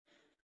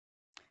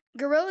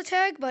Gorilla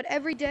Tag, but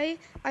every day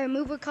I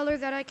remove a color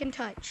that I can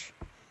touch.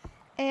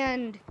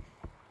 And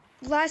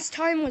last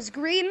time was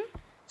green,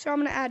 so I'm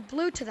gonna add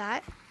blue to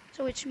that,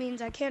 so which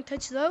means I can't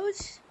touch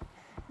those.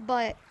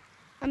 But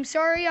I'm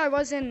sorry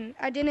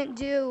I didn't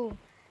do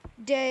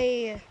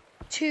day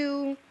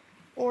 2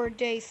 or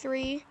day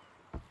 3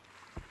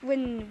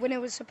 when it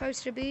was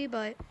supposed to be,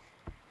 but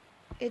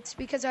it's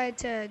because I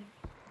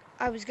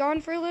was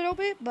gone for a little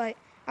bit, but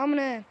I'm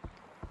gonna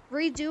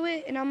redo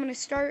it and I'm gonna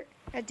start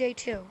at day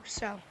 2.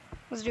 So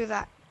let's do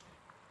that.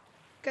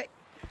 Okay.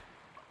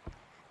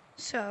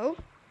 So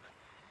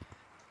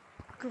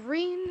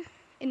green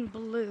and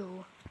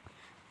blue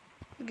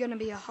are gonna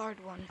be a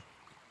hard one.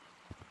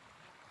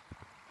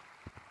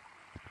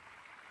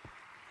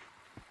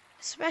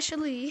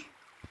 Especially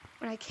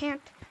when I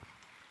can't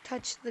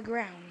touch the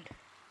ground.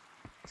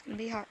 It's gonna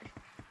be hard.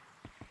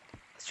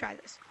 Let's try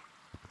this.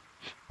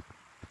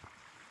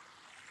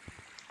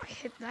 I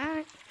hit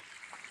that.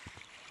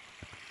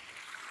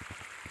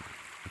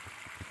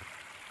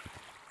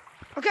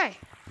 Okay,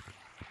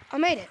 I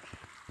made it.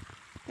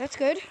 That's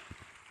good.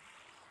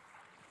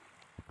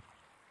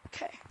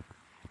 Okay,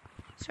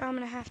 so I'm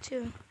gonna have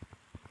to.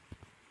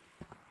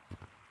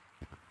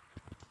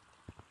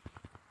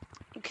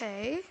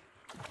 Okay,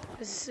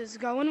 this is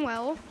going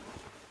well.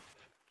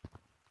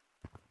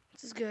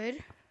 This is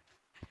good.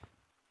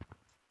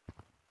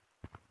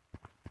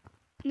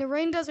 And the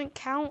rain doesn't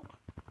count,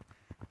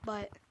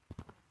 but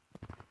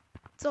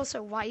it's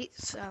also white,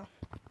 so.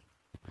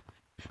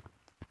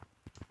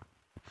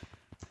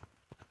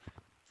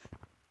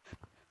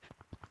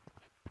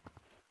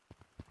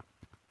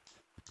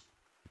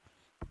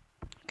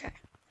 Okay.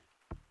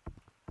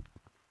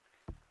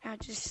 Now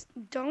just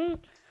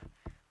don't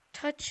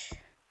touch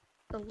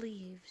the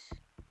leaves.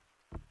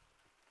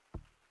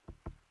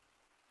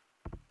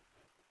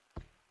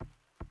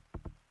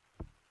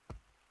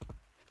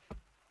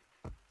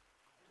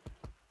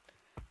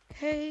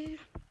 Okay.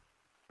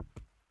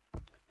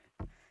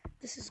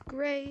 This is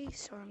gray,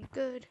 so I'm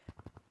good.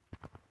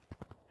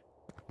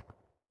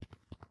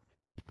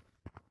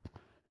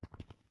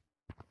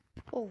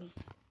 Oh,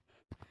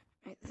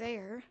 right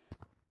there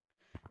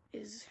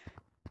is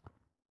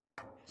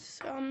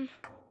some.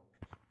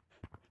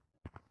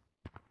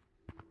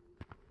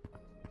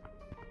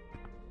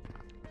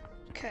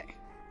 Okay.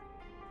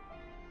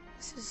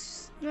 This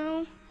is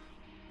no.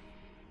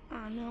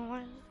 Oh no,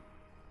 what?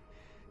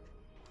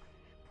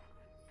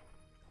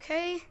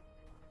 Okay.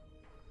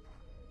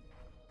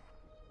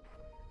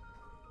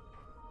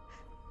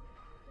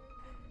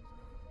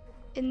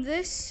 In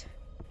this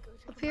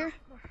up here,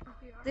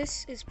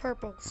 this is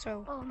purple,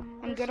 so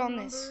I'm good on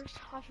this.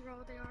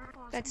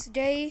 That's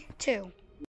day 2.